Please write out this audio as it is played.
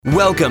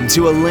Welcome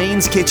to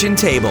Elaine's Kitchen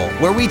Table,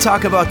 where we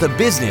talk about the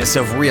business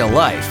of real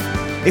life.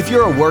 If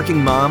you're a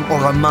working mom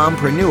or a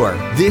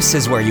mompreneur, this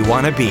is where you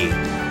want to be.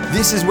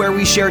 This is where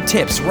we share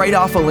tips right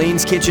off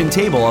Elaine's Kitchen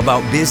Table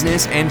about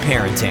business and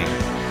parenting.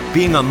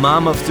 Being a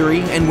mom of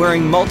three and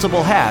wearing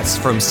multiple hats,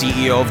 from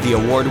CEO of the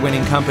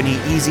award-winning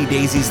company Easy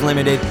Daisies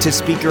Limited to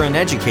speaker and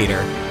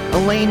educator,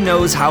 Elaine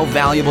knows how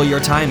valuable your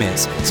time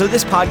is, so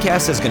this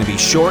podcast is going to be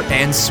short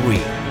and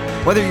sweet.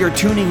 Whether you're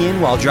tuning in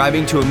while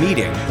driving to a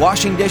meeting,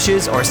 washing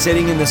dishes, or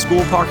sitting in the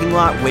school parking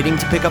lot waiting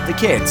to pick up the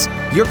kids,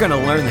 you're going to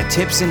learn the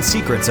tips and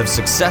secrets of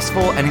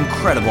successful and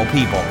incredible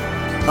people.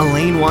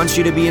 Elaine wants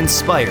you to be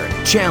inspired,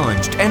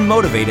 challenged, and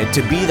motivated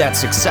to be that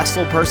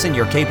successful person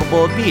you're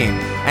capable of being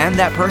and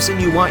that person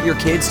you want your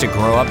kids to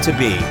grow up to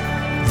be.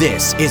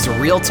 This is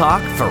Real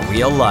Talk for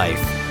Real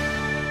Life.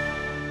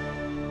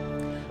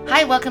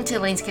 Hi, welcome to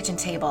Elaine's Kitchen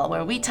Table,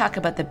 where we talk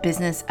about the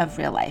business of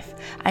real life.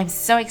 I'm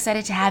so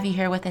excited to have you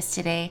here with us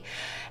today,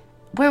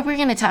 where we're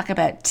going to talk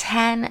about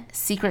 10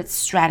 secret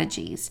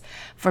strategies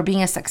for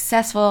being a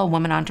successful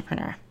woman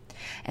entrepreneur.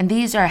 And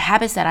these are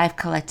habits that I've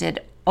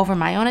collected over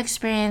my own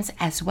experience,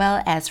 as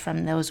well as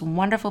from those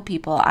wonderful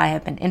people I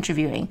have been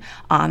interviewing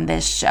on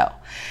this show.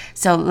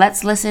 So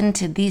let's listen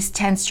to these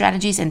 10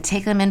 strategies and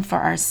take them in for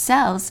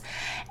ourselves.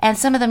 And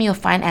some of them you'll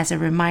find as a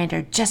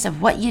reminder just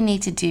of what you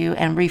need to do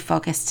and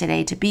refocus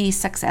today to be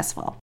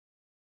successful.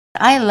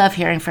 I love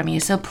hearing from you,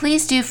 so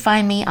please do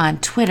find me on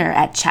Twitter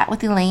at Chat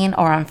with Elaine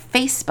or on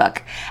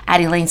Facebook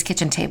at Elaine's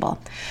Kitchen Table,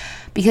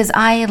 because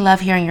I love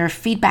hearing your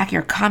feedback,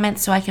 your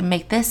comments, so I can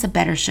make this a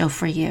better show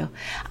for you.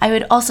 I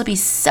would also be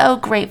so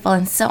grateful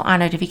and so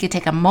honored if you could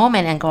take a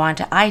moment and go on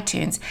to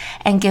iTunes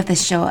and give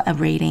this show a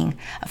rating.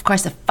 Of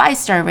course, a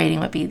 5-star rating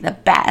would be the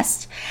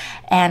best,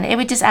 and it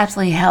would just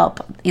absolutely help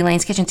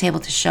Elaine's Kitchen Table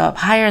to show up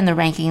higher in the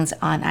rankings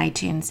on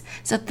iTunes.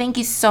 So thank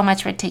you so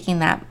much for taking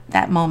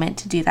that moment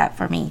to do that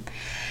for me.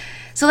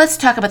 So let's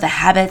talk about the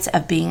habits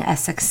of being a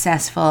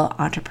successful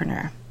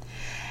entrepreneur.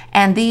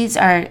 And these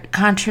are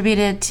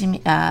contributed to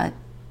me.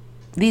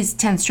 These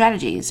 10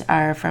 strategies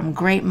are from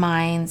great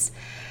minds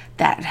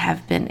that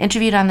have been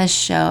interviewed on this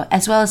show,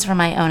 as well as from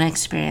my own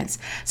experience.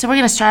 So we're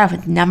going to start off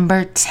with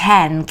number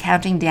 10,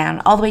 counting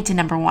down all the way to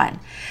number 1.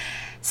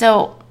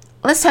 So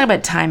let's talk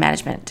about time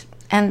management.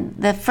 And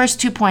the first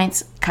 2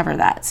 points cover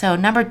that. So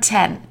number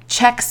 10,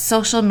 check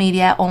social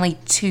media only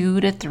 2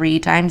 to 3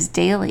 times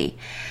daily.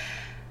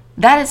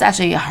 That is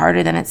actually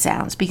harder than it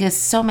sounds, because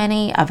so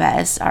many of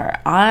us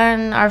are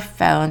on our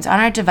phones, on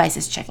our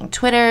devices, checking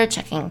Twitter,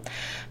 checking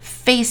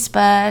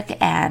Facebook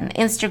and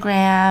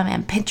Instagram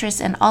and Pinterest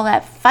and all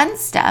that fun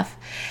stuff,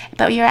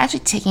 but you're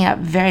actually taking up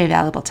very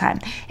valuable time.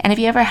 And if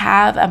you ever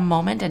have a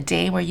moment, a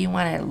day where you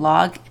want to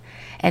log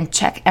and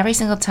check every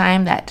single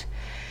time that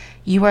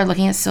you are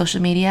looking at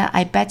social media,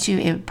 I bet you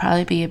it would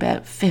probably be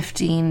about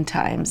 15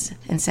 times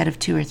instead of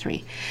 2 or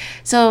 3.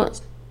 So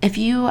if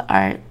you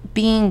are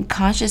being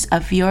conscious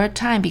of your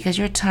time, because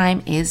your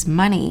time is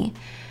money,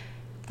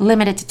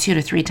 limit it to 2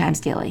 to 3 times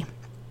daily.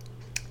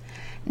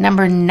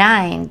 Number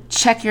 9,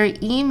 check your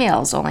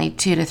emails only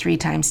 2 to 3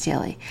 times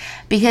daily,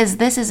 because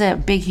this is a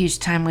big, huge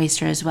time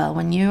waster as well.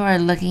 When you are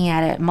looking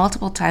at it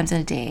multiple times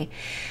in a day,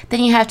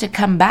 then you have to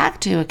come back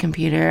to a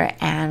computer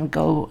and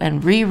go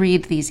and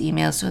reread these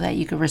emails so that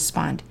you can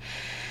respond.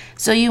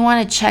 So you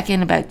want to check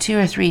in about 2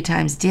 or 3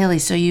 times daily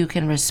so you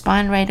can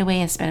respond right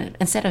away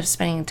instead of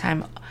spending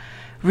time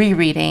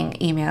rereading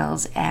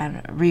emails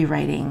and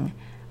rewriting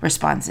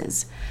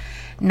responses.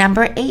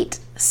 Number 8,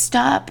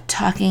 stop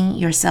talking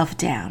yourself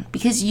down,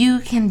 because you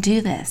can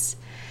do this.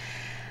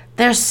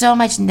 There's so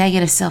much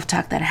negative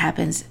self-talk that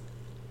happens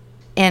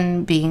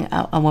in being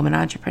a woman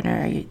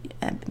entrepreneur,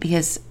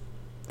 because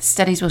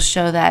studies will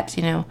show that,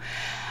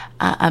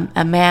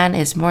 a man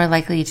is more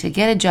likely to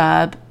get a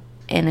job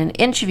in an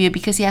interview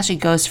because he actually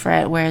goes for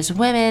it, whereas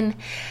women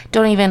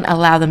don't even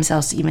allow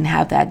themselves to even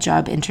have that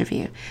job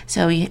interview.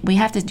 So we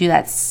have to do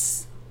that.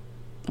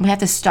 We have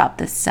to stop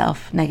this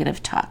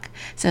self-negative talk.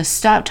 So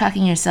stop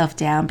talking yourself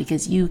down,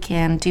 because you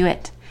can do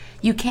it.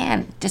 You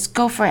can. Just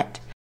go for it.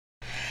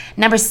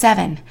 Number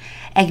 7,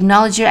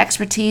 acknowledge your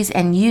expertise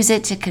and use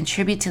it to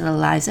contribute to the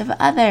lives of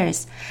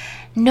others.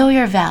 Know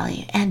your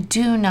value and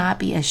do not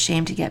be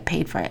ashamed to get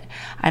paid for it.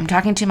 I'm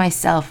talking to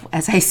myself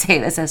as I say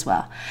this as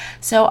well.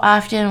 So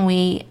often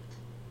we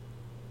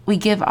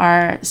give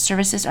our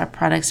services, our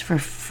products for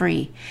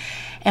free,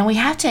 and we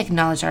have to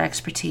acknowledge our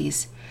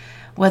expertise.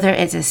 Whether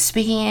it's a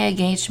speaking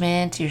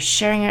engagement, you're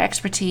sharing your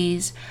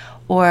expertise,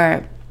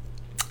 or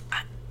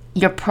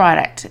your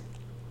product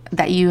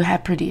that you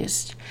have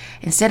produced.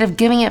 Instead of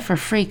giving it for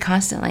free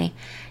constantly,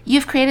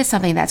 you've created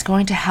something that's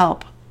going to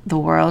help the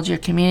world, your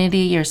community,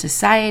 your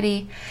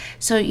society.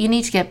 So you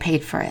need to get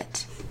paid for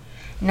it.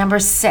 Number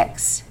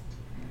 6,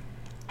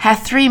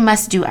 have 3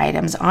 must-do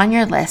items on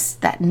your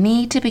list that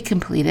need to be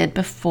completed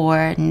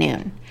before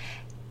noon.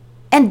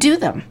 And do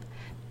them.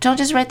 Don't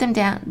just write them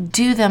down.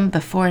 Do them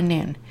before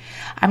noon.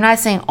 I'm not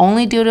saying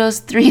only do those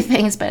 3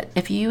 things, but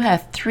if you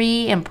have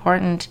 3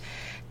 important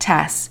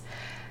tasks,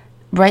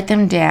 write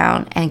them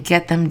down and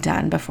get them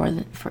done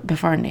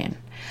before noon.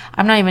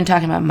 I'm not even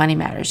talking about money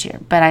matters here,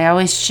 but I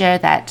always share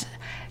that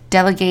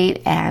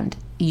delegate and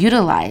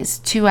utilize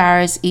 2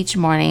 hours each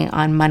morning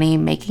on money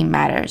making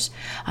matters,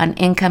 on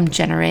income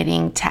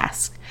generating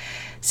tasks.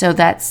 So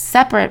that's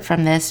separate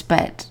from this,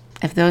 but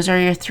if those are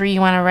your 3 you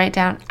want to write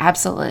down,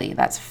 absolutely,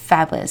 that's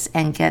fabulous,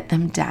 and get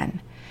them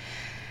done.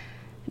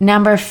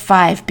 Number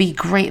 5, be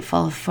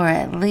grateful for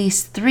at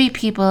least 3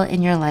 people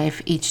in your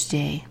life each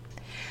day.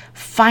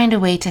 Find a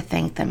way to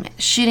thank them.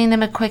 Shooting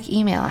them a quick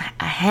email,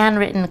 a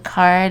handwritten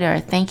card, or a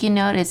thank you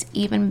note is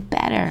even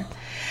better.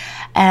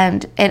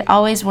 And it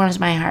always warms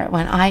my heart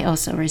when I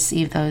also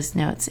receive those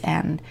notes.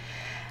 And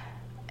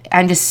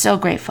I'm just so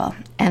grateful.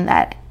 And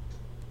that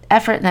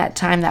effort and that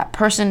time that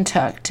person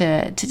took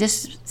to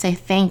just say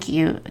thank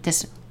you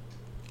just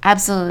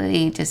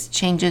absolutely just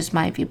changes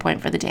my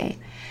viewpoint for the day.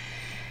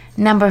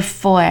 Number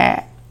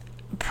 4,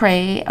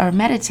 pray or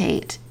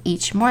meditate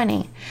each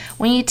morning.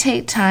 When you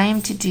take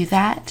time to do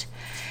that,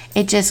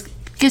 it just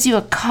gives you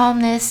a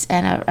calmness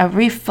and a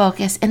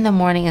refocus in the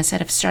morning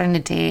instead of starting the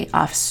day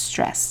off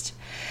stressed.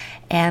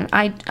 And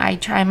I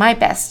try my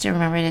best to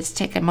remember to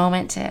take a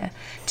moment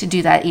to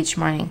do that each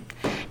morning.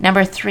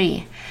 Number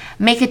 3,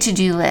 make a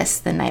to-do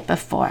list the night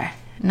before,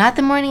 not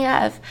the morning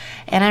of.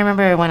 And I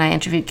remember when I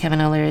interviewed Kevin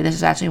O'Leary, this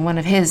was actually one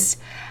of his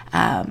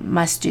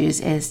must-dos,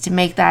 is to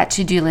make that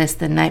to-do list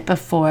the night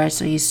before,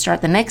 so you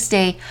start the next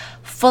day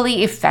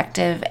fully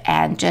effective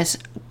and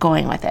just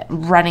going with it,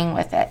 running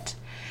with it.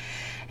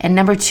 And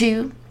number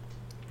 2,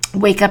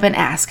 wake up and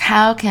ask,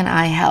 how can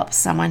I help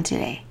someone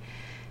today?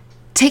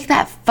 Take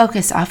that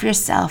focus off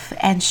yourself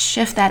and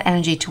shift that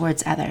energy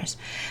towards others.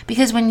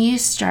 Because when you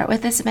start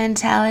with this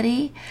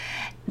mentality,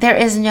 there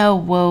is no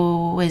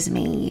woe is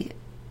me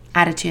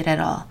attitude at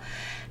all.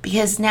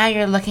 Because now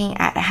you're looking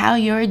at how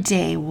your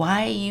day,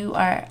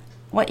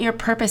 what your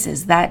purpose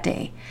is that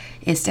day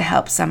is to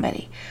help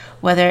somebody.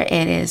 Whether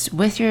it is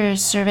with your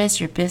service,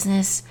 your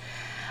business,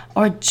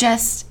 or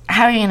just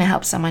how you're going to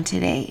help someone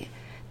today,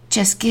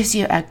 just gives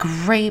you a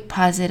great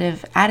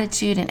positive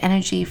attitude and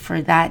energy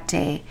for that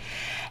day.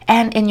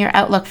 And in your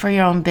outlook for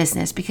your own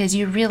business, because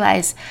you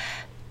realize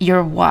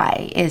your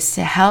why is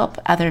to help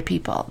other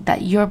people,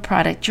 that your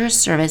product, your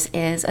service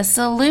is a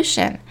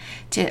solution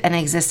to an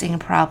existing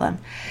problem.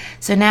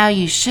 So now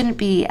you shouldn't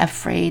be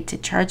afraid to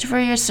charge for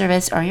your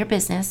service or your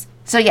business.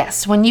 So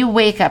yes, when you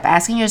wake up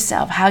asking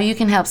yourself how you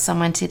can help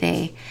someone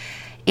today,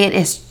 it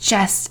is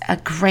just a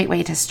great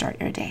way to start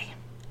your day.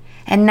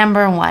 And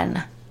number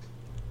 1,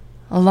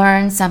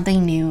 learn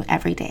something new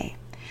every day.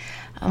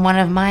 One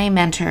of my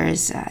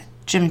mentors,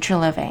 Jim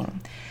Treliving,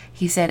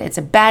 he said, it's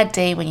a bad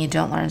day when you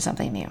don't learn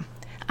something new.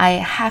 I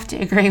have to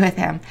agree with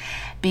him.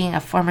 Being a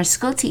former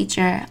school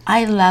teacher,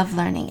 I love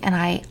learning, and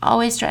I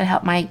always try to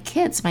help my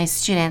kids, my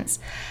students,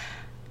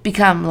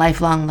 become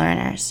lifelong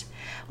learners.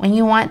 When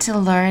you want to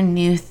learn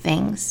new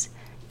things,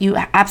 you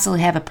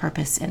absolutely have a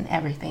purpose in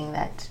everything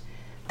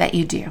that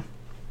you do.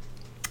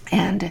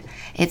 And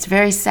it's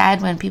very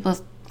sad when people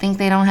think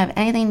they don't have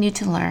anything new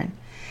to learn.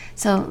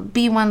 So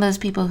be one of those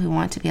people who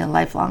want to be a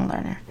lifelong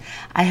learner.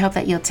 I hope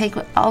that you'll take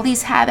all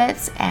these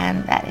habits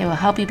and that it will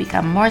help you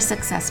become more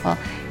successful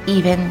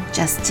even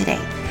just today.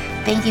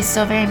 Thank you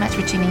so very much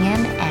for tuning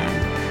in,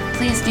 and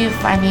please do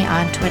find me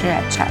on Twitter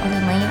at Chat with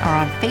Elaine or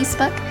on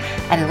Facebook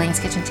at Elaine's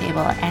Kitchen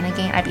Table. And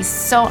again, I'd be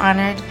so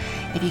honored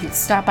if you could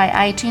stop by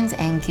iTunes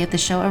and give the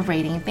show a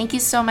rating. Thank you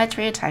so much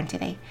for your time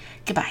today.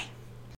 Goodbye.